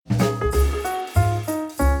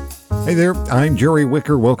Hey there, I'm Jerry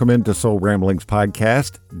Wicker. Welcome into Soul Ramblings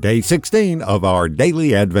Podcast, day 16 of our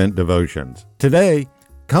daily Advent devotions. Today,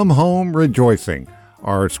 come home rejoicing.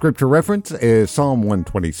 Our scripture reference is Psalm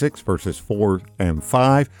 126, verses 4 and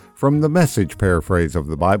 5, from the Message paraphrase of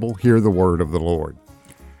the Bible. Hear the word of the Lord.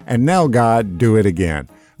 And now, God, do it again.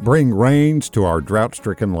 Bring rains to our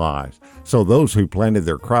drought-stricken lives, so those who planted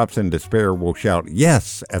their crops in despair will shout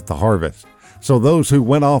yes at the harvest. So those who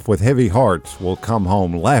went off with heavy hearts will come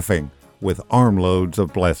home laughing with armloads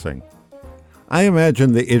of blessing. I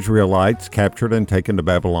imagine the Israelites captured and taken to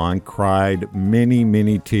Babylon cried many,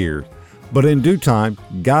 many tears. But in due time,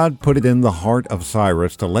 God put it in the heart of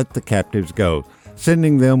Cyrus to let the captives go,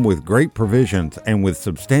 sending them with great provisions and with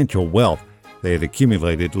substantial wealth they had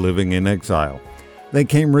accumulated living in exile. They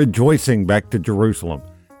came rejoicing back to Jerusalem.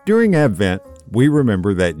 During Advent, we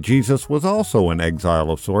remember that Jesus was also in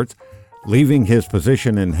exile of sorts, leaving his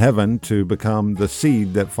position in heaven to become the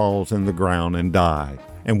seed that falls in the ground and die.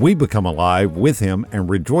 And we become alive with him and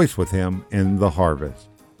rejoice with him in the harvest.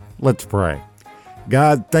 Let's pray.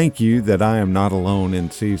 God, thank you that I am not alone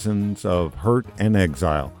in seasons of hurt and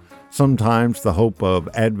exile. Sometimes the hope of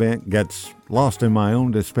Advent gets lost in my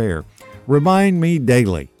own despair. Remind me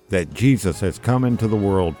daily that Jesus has come into the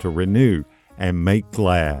world to renew and make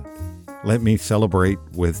glad. Let me celebrate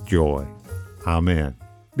with joy. Amen.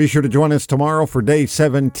 Be sure to join us tomorrow for day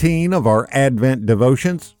 17 of our Advent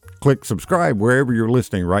devotions. Click subscribe wherever you're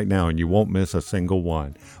listening right now and you won't miss a single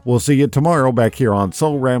one. We'll see you tomorrow back here on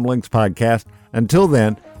Soul Ramblings Podcast. Until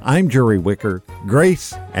then, I'm Jerry Wicker.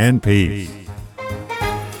 Grace and peace.